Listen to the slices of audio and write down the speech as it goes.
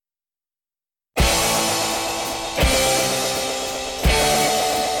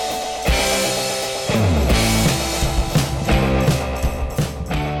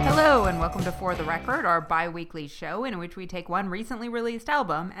For the Record, our bi-weekly show in which we take one recently released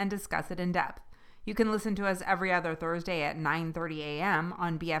album and discuss it in depth. You can listen to us every other Thursday at 9:30 a.m.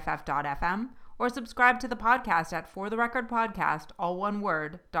 on BFF.fm or subscribe to the podcast at fortherecordpodcast, all one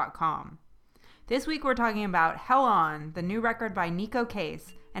word.com. This week we're talking about Hell-On, the new record by Neko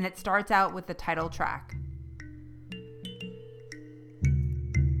Case, and it starts out with the title track.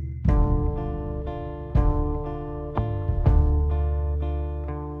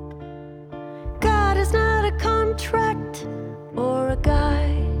 God is not a contract or a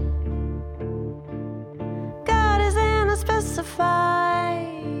guide. God is in a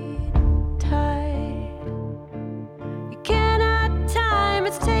specified tide. You cannot time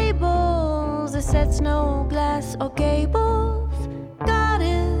its tables. It sets no glass or gables. God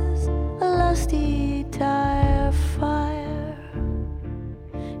is a lusty tire fire.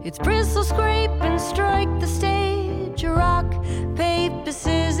 Its bristles scrape and strike the stage. Rock, paper,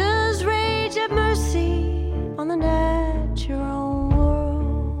 scissors, rage at mercy on the natural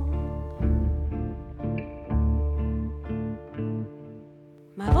world.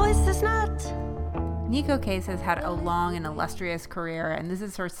 My voice is not. Neko Case has had a long and illustrious career, and this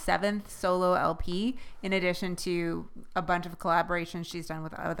is her 7th solo LP, in addition to a bunch of collaborations she's done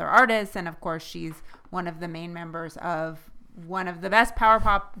with other artists, and of course she's one of the main members of one of the best power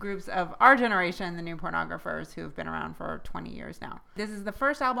pop groups of our generation, the New Pornographers, who have been around for 20 years now. This is the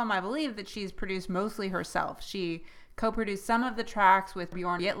first album, I believe, that she's produced mostly herself. She co-produced some of the tracks with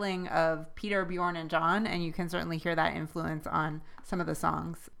Bjorn Ytling of Peter, Bjorn, and John, and you can certainly hear that influence on some of the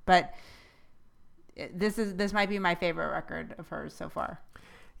songs. But this might be my favorite record of hers so far.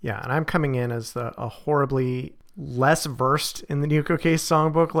 Yeah, and I'm coming in as a horribly less versed in the Neko Case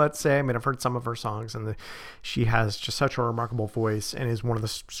songbook, let's say. I mean, I've heard some of her songs, and she has just such a remarkable voice and is one of the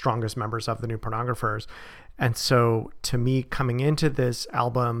strongest members of the New Pornographers. And so to me, coming into this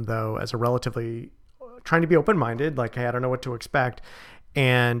album, though, as a relatively trying to be open-minded, like, hey, I don't know what to expect.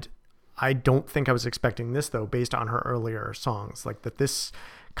 And I don't think I was expecting this, though, based on her earlier songs. Like, that this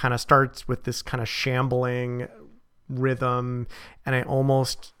kind of starts with this kind of shambling rhythm, and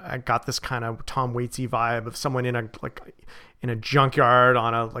I got this kind of Tom Waitsy vibe of someone in a junkyard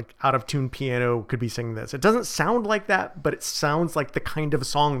on a out of tune piano could be singing this. It doesn't sound like that, but it sounds like the kind of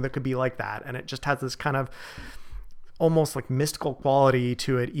song that could be like that, and it just has this kind of almost like mystical quality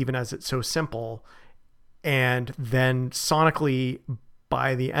to it, even as it's so simple. And then sonically,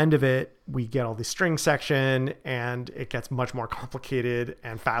 by the end of it, we get all the string section, and it gets much more complicated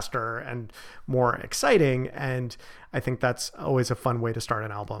and faster and more exciting. And I think that's always a fun way to start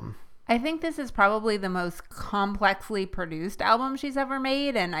an album. I think this is probably the most complexly produced album she's ever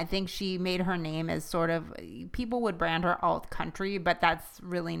made. And I think she made her name as sort of, people would brand her alt country, but that's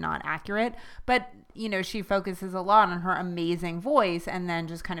really not accurate. But, you know, she focuses a lot on her amazing voice and then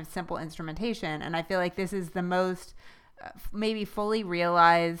just kind of simple instrumentation. And I feel like this is the most maybe fully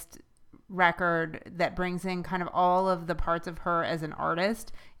realized record that brings in kind of all of the parts of her as an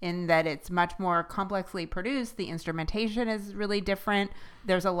artist, in that it's much more complexly produced. The instrumentation is really different.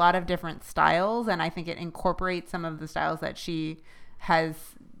 There's a lot of different styles, and I think it incorporates some of the styles that she has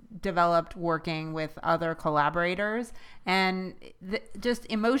developed working with other collaborators. And just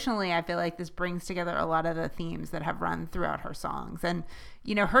emotionally, I feel like this brings together a lot of the themes that have run throughout her songs. And,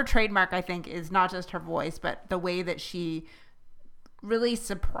 you know, her trademark, I think, is not just her voice, but the way that she really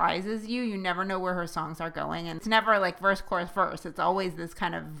surprises you. You never know where her songs are going, and it's never like verse, chorus, verse. It's always this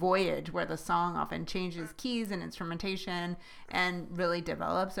kind of voyage where the song often changes keys and instrumentation and really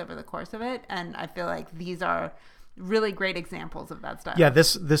develops over the course of it. And I feel like these are really great exampple of that style. Yeah,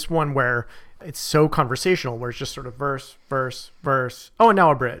 this one where it's so conversational, where it's just sort of verse, verse, verse. Oh, and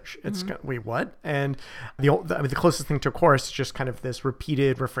now a bridge. It's wait, what? And the closest thing to a chorus is just kind of this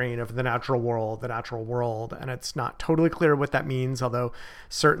repeated refrain of the natural world, and it's not totally clear what that means. Although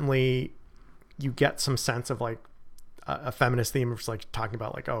certainly you get some sense of like a feminist theme of like talking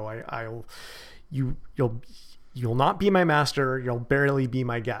about like, oh, you'll not be my master, you'll barely be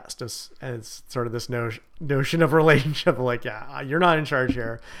my guest, as sort of this notion of relationship, like, yeah, you're not in charge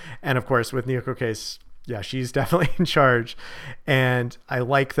here. And of course with Neko Case, yeah, she's definitely in charge. And I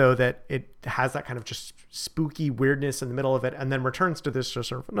like, though, that it has that kind of just spooky weirdness in the middle of it, and then returns to this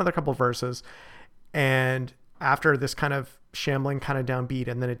sort of another couple of verses, and after this kind of shambling kind of downbeat,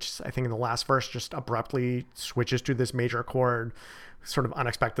 and then it just, I think in the last verse, just abruptly switches to this major chord sort of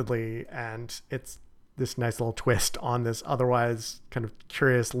unexpectedly, and it's this nice little twist on this otherwise kind of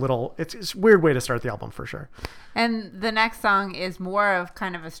curious little, it's a weird way to start the album for sure. And the next song is more of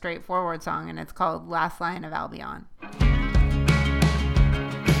kind of a straightforward song, and it's called Last Line of Albion.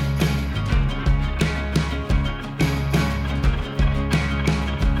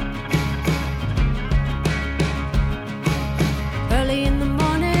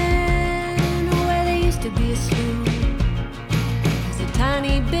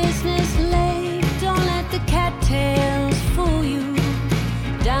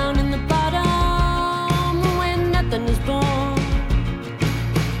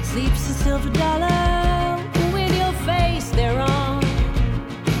 sleeps a silver dollar with your face thereon.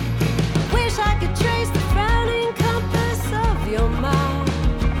 Wish I could trace the frowning compass of your mouth.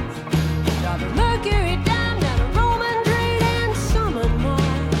 Drive a Mercury down a Roman drain and summon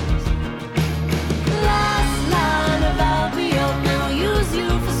Mars. Last line of Albion, they'll use you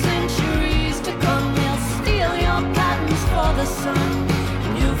for centuries to come. They'll steal your patents for the sun.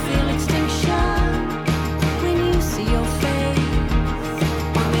 And you feel extinction when you see your face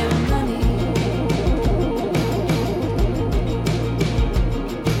on their money.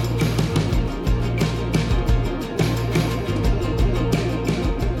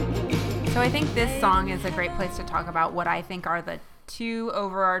 So I think this song is a great place to talk about what I think are the two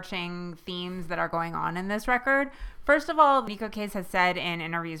overarching themes that are going on in this record. First of all, Neko Case has said in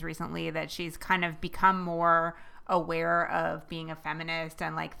interviews recently that she's kind of become more aware of being a feminist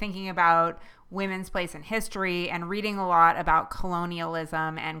and like thinking about women's place in history and reading a lot about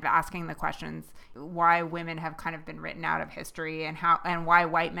colonialism and asking the questions why women have kind of been written out of history and how and why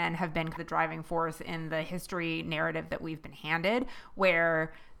white men have been the driving force in the history narrative that we've been handed,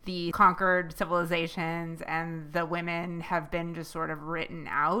 where the conquered civilizations and the women have been just sort of written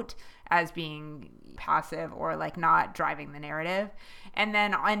out as being passive or like not driving the narrative.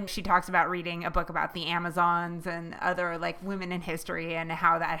 And she talks about reading a book about the Amazons and other like women in history and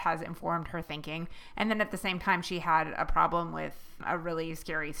how that has informed her thinking. And then at the same time, she had a problem with a really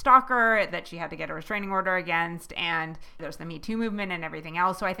scary stalker that she had to get a restraining order against. And there's the Me Too movement and everything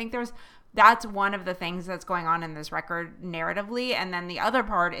else. So I think that's one of the things that's going on in this record narratively. And then the other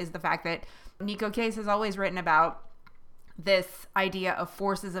part is the fact that Neko Case has always written about this idea of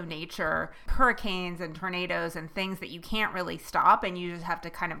forces of nature, hurricanes and tornadoes and things that you can't really stop and you just have to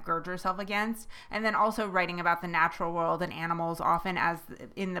kind of gird yourself against. And then also writing about the natural world and animals often as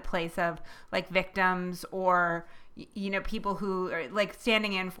in the place of like victims or, you know, people who are like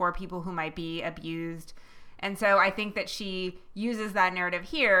standing in for people who might be abused. And so I think that she uses that narrative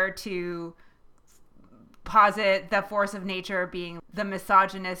here to posit the force of nature being the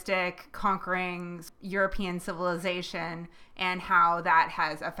misogynistic, conquering European civilization and how that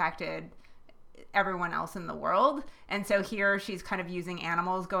has affected everyone else in the world. And so here she's kind of using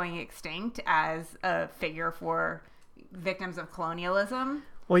animals going extinct as a figure for victims of colonialism.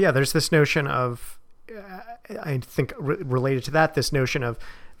 Well, yeah, there's this notion of, I think related to that, this notion of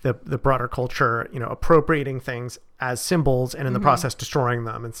the broader culture, you know, appropriating things as symbols and in the process destroying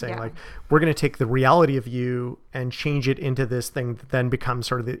them and saying like, we're going to take the reality of you and change it into this thing that then becomes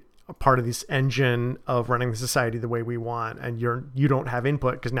sort of a part of this engine of running the society the way we want. And you don't have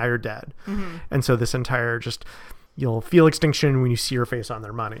input because now you're dead. And so this entire you'll feel extinction when you see your face on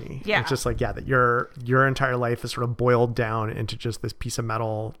their money. Yeah. It's just like, that your entire life is sort of boiled down into just this piece of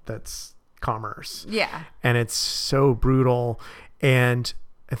metal that's commerce. Yeah. And it's so brutal. And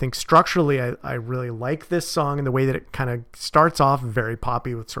I think structurally, I really like this song and the way that it kind of starts off very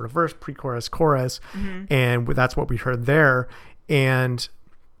poppy with sort of verse, pre-chorus, chorus. And that's what we heard there. And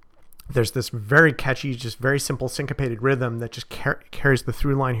there's this very catchy, just very simple syncopated rhythm that just carries the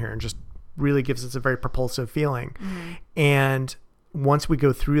through line here and just really gives us a very propulsive feeling. And once we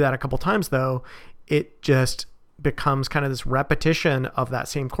go through that a couple times, though, it just becomes kind of this repetition of that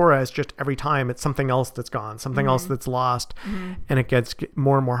same chorus. Just every time it's something else that's gone, something else that's lost, and it gets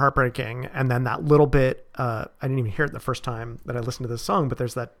more and more heartbreaking. And then that little bit, I didn't even hear it the first time that I listened to this song, but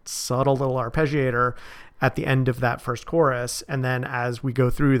there's that subtle little arpeggiator at the end of that first chorus. And then as we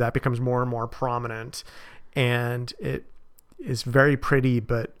go through, that becomes more and more prominent, and it is very pretty,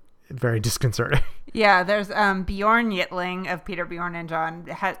 but very disconcerting. Yeah, there's Bjorn Yttling of Peter, Bjorn and John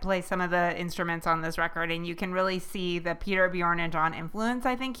plays some of the instruments on this record, and you can really see the Peter, Bjorn and John influence,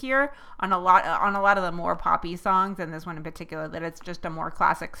 I think, here on a lot of the more poppy songs, and this one in particular, that it's just a more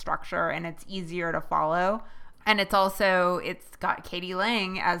classic structure and it's easier to follow. And it's got Katie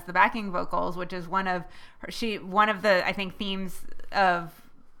Lang as the backing vocals, which is one of the I think themes of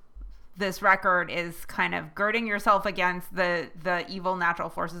this record is kind of girding yourself against the evil natural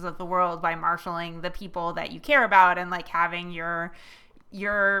forces of the world by marshaling the people that you care about and like having your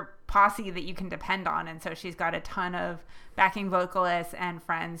posse that you can depend on. And so she's got a ton of backing vocalists and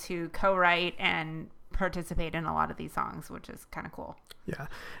friends who co-write and participate in a lot of these songs, which is kind of cool. Yeah.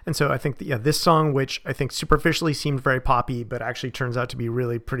 And so I think that, this song, which I think superficially seemed very poppy, but actually turns out to be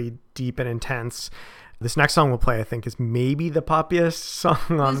really pretty deep and intense. This next song we'll play, I think, is maybe the poppiest song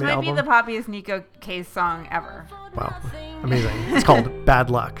on the album. This might be the poppiest Neko Case song ever. Wow. Amazing. It's called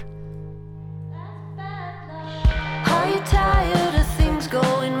Bad Luck. Are you tired of things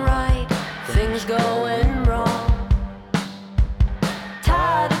going right, things going wrong?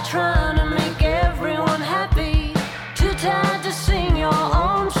 Tired of trying to make everyone happy, too tired to sing your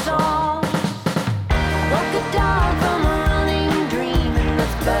own song?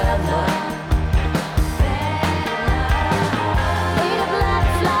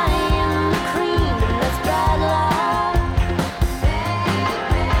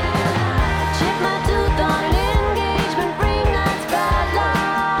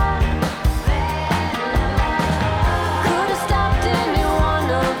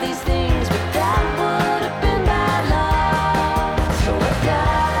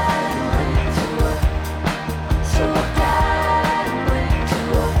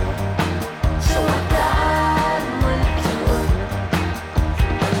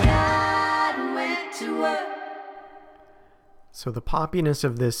 So the poppiness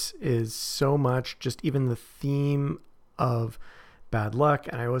of this is so much just even the theme of bad luck.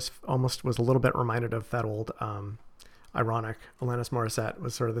 And I almost was a little bit reminded of that old ironic Alanis Morissette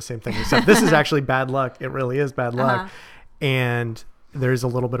was sort of the same thing, except this is actually bad luck. It really is bad luck. And there's a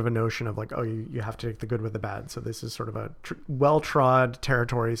little bit of a notion of like, oh, you have to take the good with the bad. So this is sort of a well-trod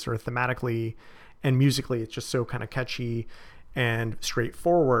territory, sort of thematically and musically. It's just so kind of catchy and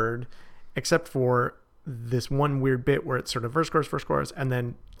straightforward, except for this one weird bit where it's sort of verse, chorus, and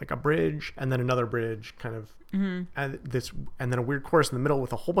then like a bridge, and then another bridge, kind of, and then a weird chorus in the middle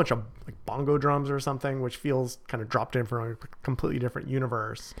with a whole bunch of like bongo drums or something, which feels kind of dropped in from a completely different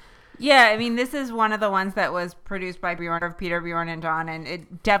universe. Yeah, I mean, this is one of the ones that was produced by Peter, Bjorn, and John, and it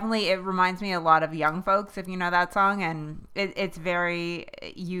reminds me a lot of Young Folks, if you know that song, and it's very,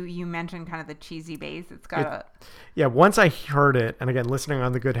 you mentioned kind of the cheesy bass. It's got yeah, once I heard it, and again, listening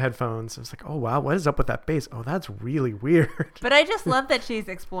on the good headphones, I was like, oh, wow, what is up with that bass? Oh, that's really weird. But I just love that she's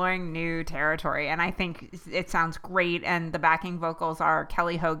exploring new territory, and I think it sounds great, and the backing vocals are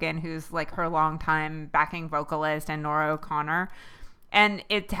Kelly Hogan, who's like her longtime backing vocalist, and Nora O'Connor. And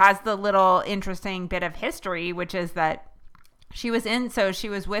it has the little interesting bit of history, which is that she was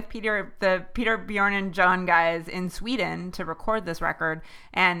with the Peter, Bjorn, and John guys in Sweden to record this record.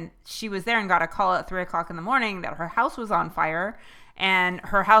 And she was there and got a call at 3:00 in the morning that her house was on fire. And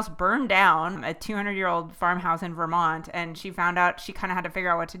her house burned down, a 200-year-old farmhouse in Vermont. And she found out, she kind of had to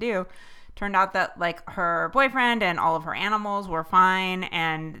figure out what to do. Turned out that like her boyfriend and all of her animals were fine.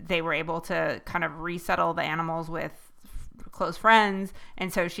 And they were able to kind of resettle the animals with close friends,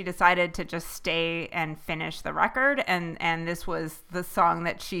 and so she decided to just stay and finish the record, and this was the song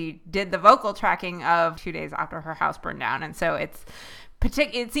that she did the vocal tracking of 2 days after her house burned down. And so it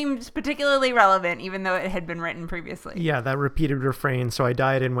seems particularly relevant, even though it had been written previously. Yeah, that repeated refrain, "So I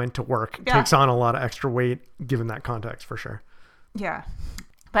died and went to work," takes on a lot of extra weight given that context, for sure. Yeah,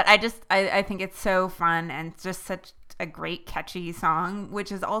 but I think it's so fun and just such a great catchy song,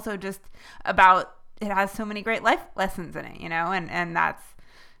 which is also just about, it has so many great life lessons in it, you know, and that's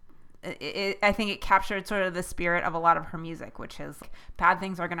it. I think it captured sort of the spirit of a lot of her music, which is bad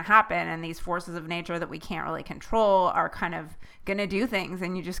things are going to happen, and these forces of nature that we can't really control are kind of going to do things,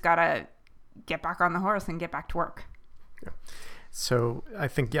 and you just got to get back on the horse and get back to work. Yeah. So I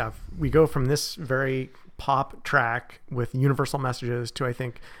think, we go from this very pop track with universal messages to, I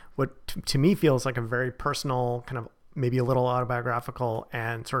think, what to me feels like a very personal, kind of maybe a little autobiographical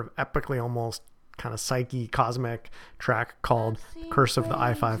and sort of epically almost kind of psyche cosmic track called Curse of the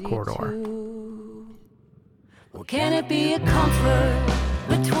I-5 Corridor. Well, can it be a comfort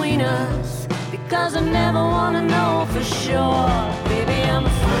between us? Because I never want to know for sure. Baby, I'm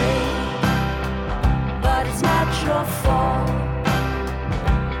afraid, but it's not your fault.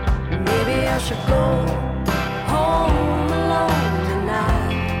 Maybe I should go home alone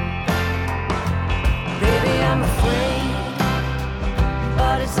tonight. Baby, I'm afraid,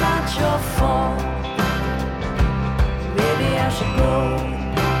 but it's not your fault. Maybe I should go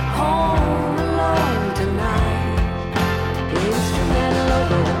home alone tonight. Instrumental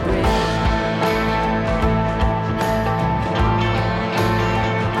over the bridge.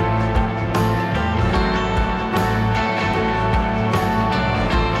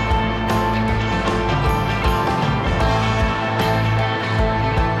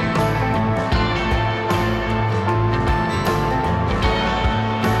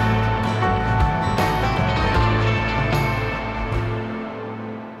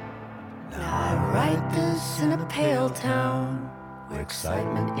 In a pale town where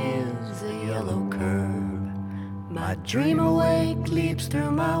excitement is a yellow curb, my dream awake leaps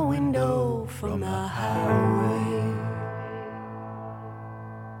through my window from the highway.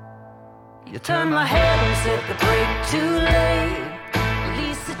 You turn my head and set the brake too late.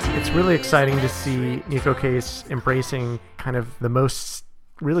 It's really exciting to see Neko Case embracing kind of the most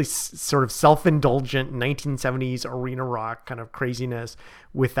really sort of self-indulgent 1970s arena rock kind of craziness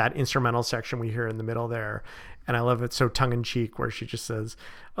with that instrumental section we hear in the middle there. And I love it so tongue-in-cheek where she just says,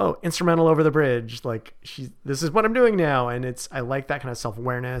 oh, instrumental over the bridge, like this is what I'm doing now. And I like that kind of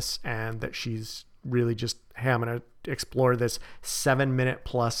self-awareness, and that she's really just, hey, I'm going to explore this 7-minute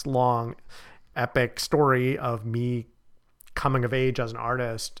plus long epic story of me coming of age as an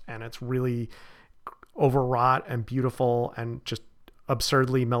artist. And it's really overwrought and beautiful and just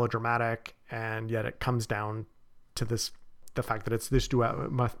absurdly melodramatic, and yet it comes down to the fact that it's this duet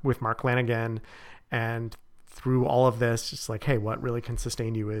with Mark Lanigan, and through all of this, it's like, hey, what really can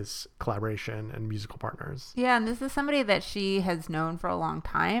sustain you is collaboration and musical partners. Yeah, and this is somebody that she has known for a long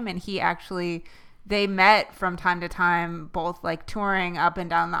time, and he actually they met from time to time, both like touring up and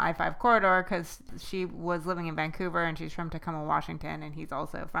down the I-5 corridor, because she was living in Vancouver and she's from Tacoma, Washington, and he's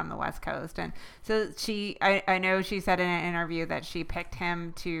also from the West Coast. And so I know she said in an interview that she picked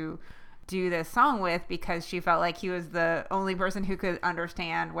him to do this song with because she felt like he was the only person who could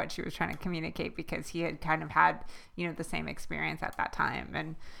understand what she was trying to communicate, because he had kind of had, you know, the same experience at that time.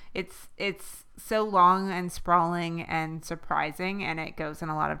 And it's so long and sprawling and surprising, and it goes in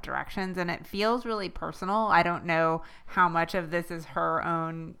a lot of directions, and it feels really personal. I don't know how much of this is her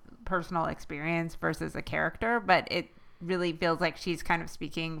own personal experience versus a character, but it really feels like she's kind of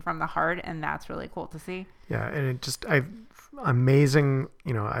speaking from the heart, and that's really cool to see. Yeah, and it just amazing,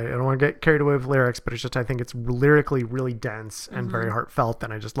 you know, I don't want to get carried away with lyrics, but it's just, I think it's lyrically really dense and very heartfelt,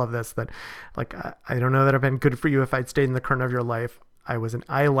 and I just love this, that like I don't know that I've been good for you if I'd stayed in the current of your life. I was an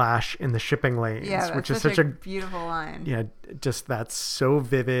eyelash in the shipping lanes, which is such a beautiful line. Yeah, just that's so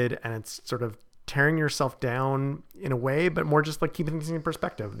vivid, and it's sort of tearing yourself down in a way, but more just like keeping things in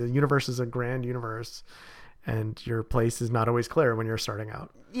perspective. The universe is a grand universe, and your place is not always clear when you're starting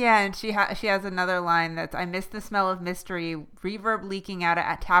out. Yeah, and she has another line that's, I miss the smell of mystery, reverb leaking out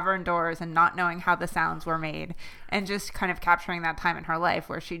at tavern doors and not knowing how the sounds were made. And just kind of capturing that time in her life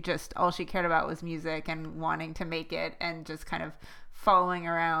where she just, all she cared about was music and wanting to make it, and just kind of following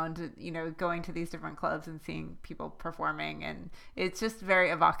around, you know, going to these different clubs and seeing people performing. And it's just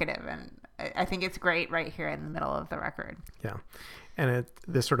very evocative, and I think it's great right here in the middle of the record. Yeah. And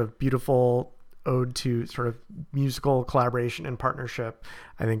this sort of beautiful ode to sort of musical collaboration and partnership.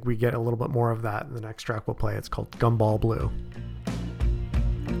 I think we get a little bit more of that in the next track we'll play. It's called Gumball Blue.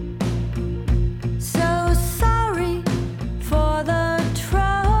 So sorry for the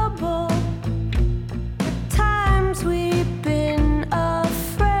trouble. At times we've been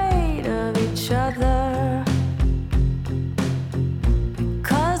afraid of each other,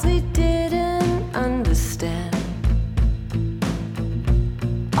 'cause we didn't understand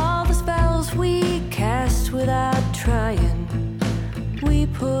all the spells we cast without trying. We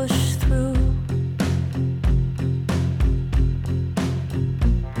push through.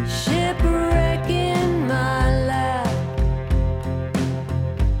 Shipwreck in my lap.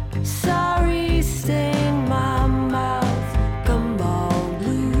 Sorry, stain my mouth. Gumball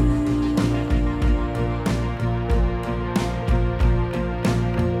blue.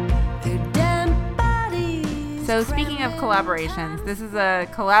 Their damn bodies. So speaking of collaborations, this is a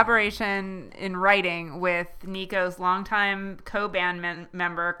collaboration in writing with Neko's longtime co-band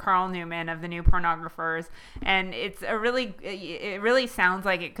member Carl Newman of the New Pornographers, and it really sounds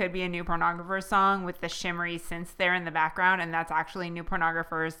like it could be a New Pornographers song with the shimmery synths there in the background, and that's actually New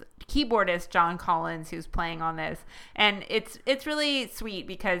Pornographers keyboardist John Collins who's playing on this. And it's really sweet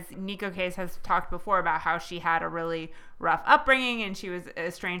because Neko Case has talked before about how she had a really rough upbringing and she was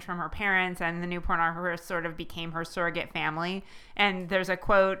estranged from her parents, and the New Pornographers sort of became her surrogate family. And there's a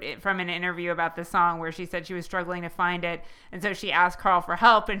quote from an interview about the song where she said she was struggling to find it, and so she asked Carl for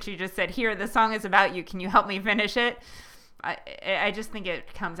help, and she just said, "Here, the song is about you, can you help me finish it?" I just think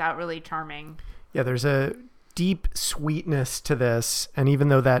it comes out really charming. Yeah, there's a deep sweetness to this, and even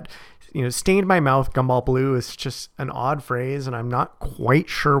though that, you know, stained my mouth gumball blue is just an odd phrase, and I'm not quite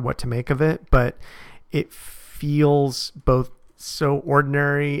sure what to make of it, but it feels both so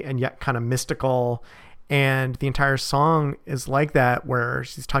ordinary and yet kind of mystical. And the entire song is like that, where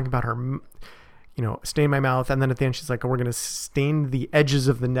she's talking about her, you know, stain my mouth, and then at the end she's like, oh, we're going to stain the edges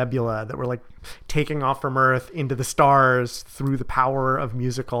of the nebula that we're like taking off from Earth into the stars through the power of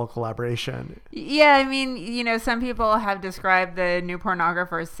musical collaboration. Yeah, I mean, you know, some people have described the New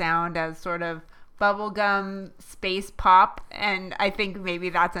Pornographers sound as sort of bubblegum space pop, and I think maybe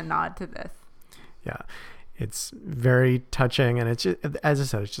that's a nod to this. Yeah. It's very touching, and it's just, as I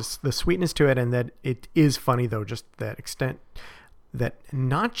said, it's just the sweetness to it, and that it is funny though, just that extent that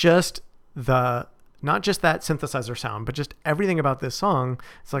not just that synthesizer sound, but just everything about this song.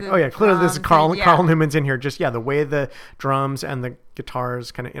 It's like, oh yeah, clearly this is Carl Newman's in here. Just the way the drums and the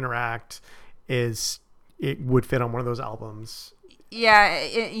guitars kind of interact it would fit on one of those albums. Yeah,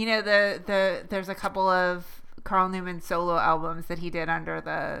 you know, there's a couple of Carl Newman solo albums that he did under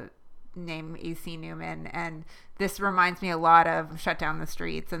the name AC Newman, and this reminds me a lot of Shut Down the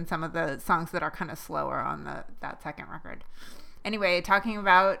Streets and some of the songs that are kind of slower on that second record. Anyway, talking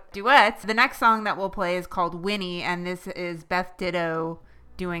about duets, the next song that we'll play is called Winnie, and this is Beth Ditto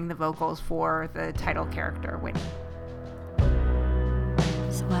doing the vocals for the title character, Winnie.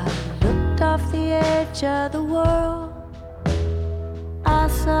 So I looked off the edge of the world. I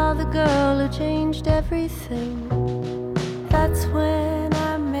saw the girl who changed everything. That's when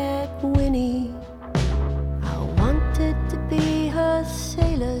I met Winnie. I wanted to be her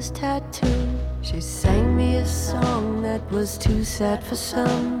sailor's tattoo. She was too sad for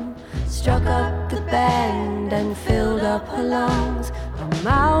some. Struck up the band and filled up her lungs. Her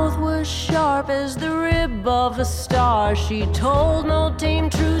mouth was sharp as the rib of a star. She told no tame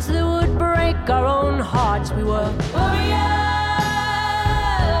truths that would break our own hearts. We were warriors.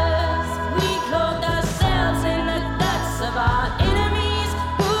 We clothed ourselves in the guts of our enemies,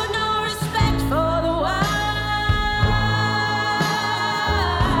 who had no respect for the wild.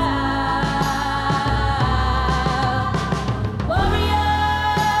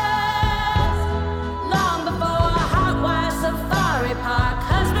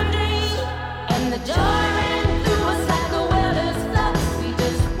 Joy ran through us like a weller's flux. We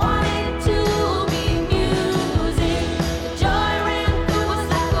just wanted to be music. The joy ran through us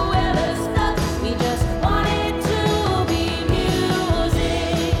like a weller's flux. We just wanted to be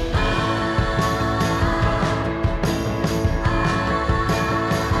music.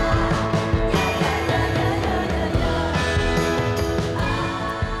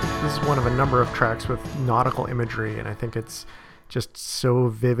 This is one of a number of tracks with nautical imagery, and I think it's just so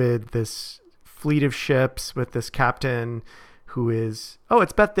vivid. This fleet of ships with this captain who is,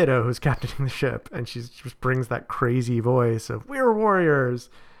 it's Beth Ditto who's captaining the ship, and she just brings that crazy voice of "we're warriors,"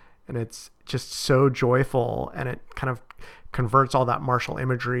 and it's just so joyful, and it kind of converts all that martial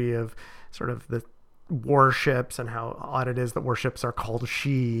imagery of sort of the warships and how odd it is that warships are called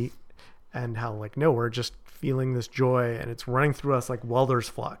she, and how like, no, we're just feeling this joy and it's running through us like welder's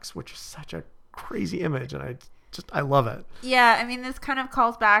flux, which is such a crazy image, and I love it. Yeah, I mean, this kind of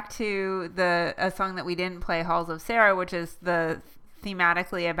calls back to a song that we didn't play, Halls of Sarah, which is the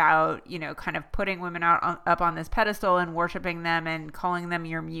thematically about, kind of putting women up on this pedestal and worshiping them and calling them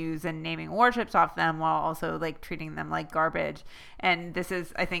your muse and naming warships off them while also like treating them like garbage. And this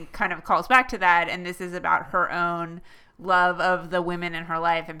is, I think, kind of calls back to that. And this is about her own love of the women in her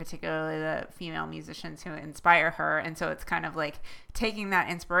life, and particularly the female musicians who inspire her. And so it's kind of like taking that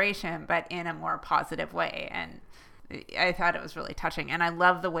inspiration but in a more positive way, and I thought it was really touching. And I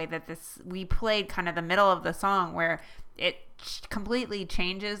love the way that we played kind of the middle of the song where it completely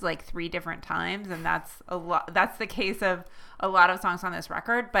changes like 3 different times, and that's the case of a lot of songs on this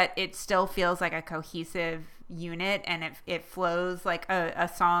record, but it still feels like a cohesive unit, and it flows like a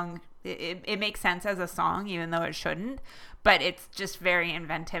song. It makes sense as a song, even though it shouldn't, but it's just very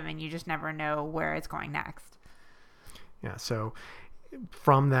inventive, and you just never know where it's going next. Yeah, so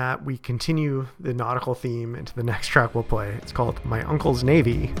from that, we continue the nautical theme into the next track we'll play. It's called My Uncle's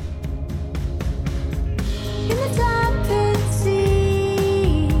Navy. In the tempered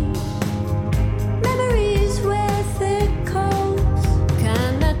sea, memories wear thick coats,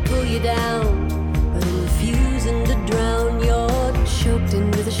 cannot pull you down, but refusing to drown, you're choked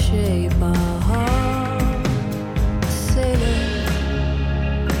into the shape of a sailor.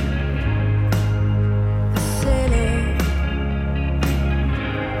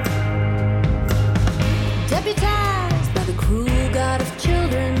 Deputized by the cruel god of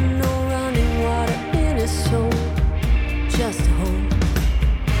children, no running water in his soul, just a hole.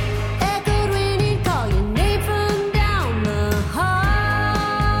 Echoed when he'd call your name from down the hall.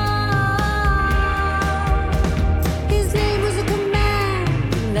 His name was a command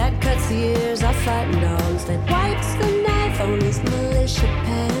that cuts the ears off fighting dogs, that wipes the knife on his militia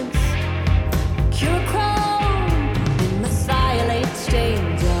pants. Cure chrome and methylate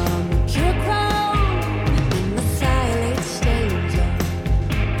stains on cure chrome.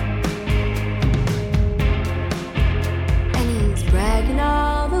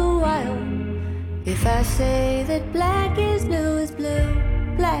 All the while, if I say that black is blue,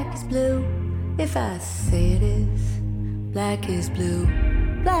 black is blue. If I say it is, black is blue,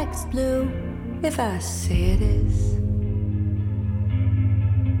 black is blue. If I say it is.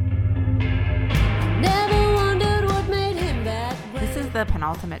 Never wondered what made him that way. This is the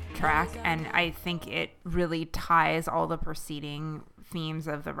penultimate track, and I think it really ties all the preceding themes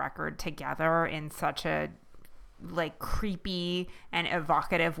of the record together in such a like creepy and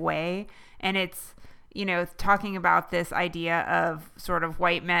evocative way. And it's, talking about this idea of sort of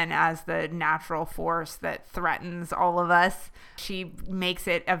white men as the natural force that threatens all of us. She makes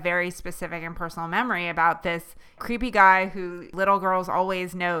it a very specific and personal memory about this creepy guy who little girls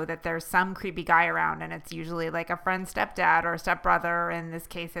always know that there's some creepy guy around, and it's usually like a friend's stepdad or stepbrother. In this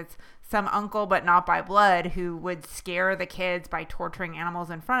case, it's some uncle, but not by blood, who would scare the kids by torturing animals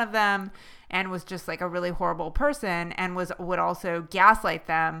in front of them, and was just like a really horrible person, and would also gaslight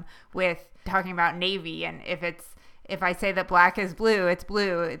them with talking about Navy, and if if I say that black is blue, it's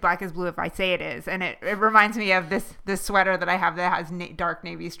blue. Black is blue if I say it is. And it reminds me of this sweater that I have that has dark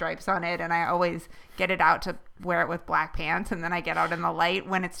navy stripes on it. And I always get it out to wear it with black pants. And then I get out in the light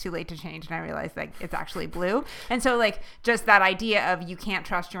when it's too late to change. And I realize like it's actually blue. And so like just that idea of you can't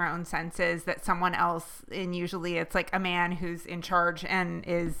trust your own senses, that someone else, and usually it's like a man who's in charge and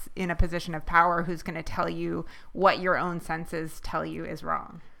is in a position of power who's going to tell you what your own senses tell you is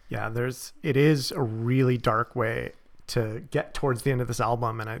wrong. Yeah, it is a really dark way to get towards the end of this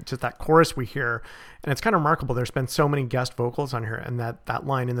album. And just that chorus we hear, and it's kind of remarkable. There's been so many guest vocals on here, and that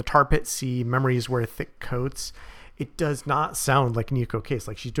line, in the tar pit sea, memories wear thick coats. It does not sound like Neko Case.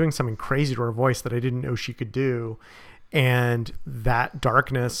 Like she's doing something crazy to her voice that I didn't know she could do. And that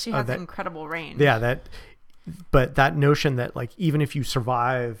darkness. She has incredible range. Yeah, but that notion that like, even if you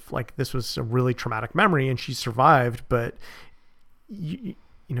survive, like this was a really traumatic memory and she survived, but you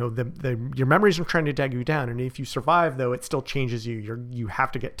know, your memories are trying to drag you down. And if you survive, though, it still changes you. You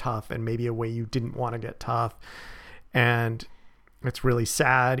have to get tough, and maybe a way you didn't want to get tough. And it's really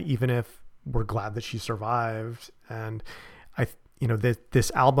sad, even if we're glad that she survived. And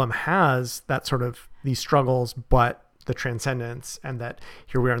this album has that sort of these struggles, but the transcendence, and that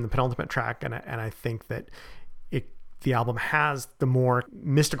here we are in the penultimate track. And I think that the album has the more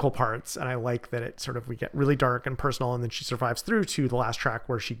mystical parts, and I like that it sort of, we get really dark and personal, and then she survives through to the last track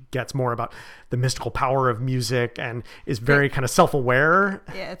where she gets more about the mystical power of music and is very kind of self-aware.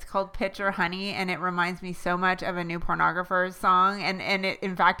 Yeah, it's called Picture Honey, and it reminds me so much of a New Pornographers song, and it,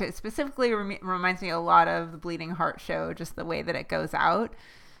 in fact, it specifically reminds me a lot of the Bleeding Heart show, just the way that it goes out.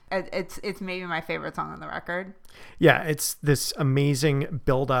 It's maybe my favorite song on the record. Yeah, it's this amazing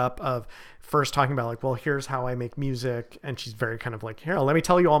buildup of first talking about like, well, here's how I make music, and she's very kind of like, here, let me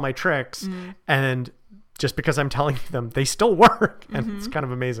tell you all my tricks, and just because I'm telling you them, they still work, and it's kind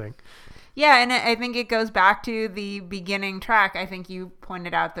of amazing. Yeah, and I think it goes back to the beginning track. I think you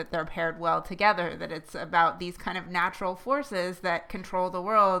pointed out that they're paired well together, that it's about these kind of natural forces that control the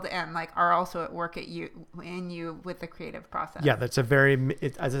world and like are also at work in you with the creative process. Yeah, that's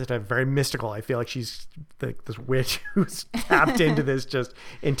as I said, very mystical. I feel like she's this witch who's tapped into this just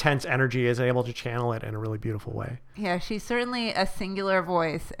intense energy, is able to channel it in a really beautiful way. Yeah, she's certainly a singular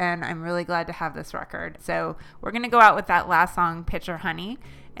voice, and I'm really glad to have this record. So we're going to go out with that last song, Picture Honey.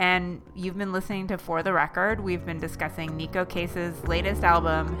 And you've been listening to For the Record. We've been discussing Neko Case's latest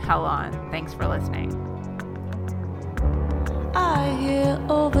album, Hell-On. Thanks for listening. I hear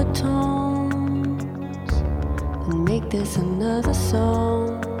overtones and make this another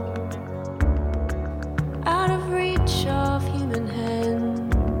song. Out of reach of human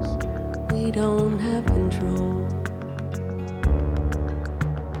hands, we don't have control.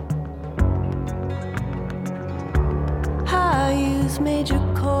 I use major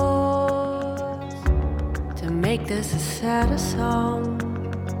chords to make this a sadder song.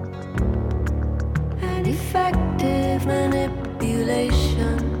 An effective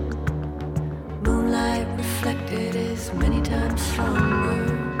manipulation. Moonlight reflected is many times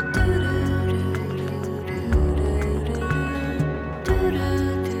stronger.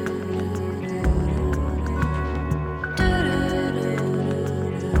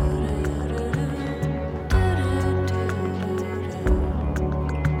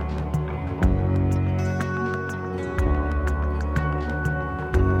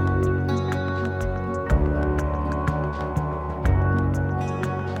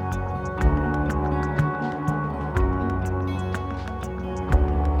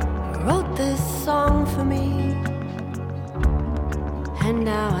 For me, and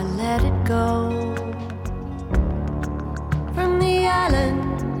now I let it go. From the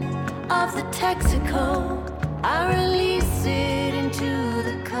island of the Texaco, I release it into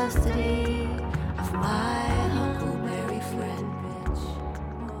the custody of my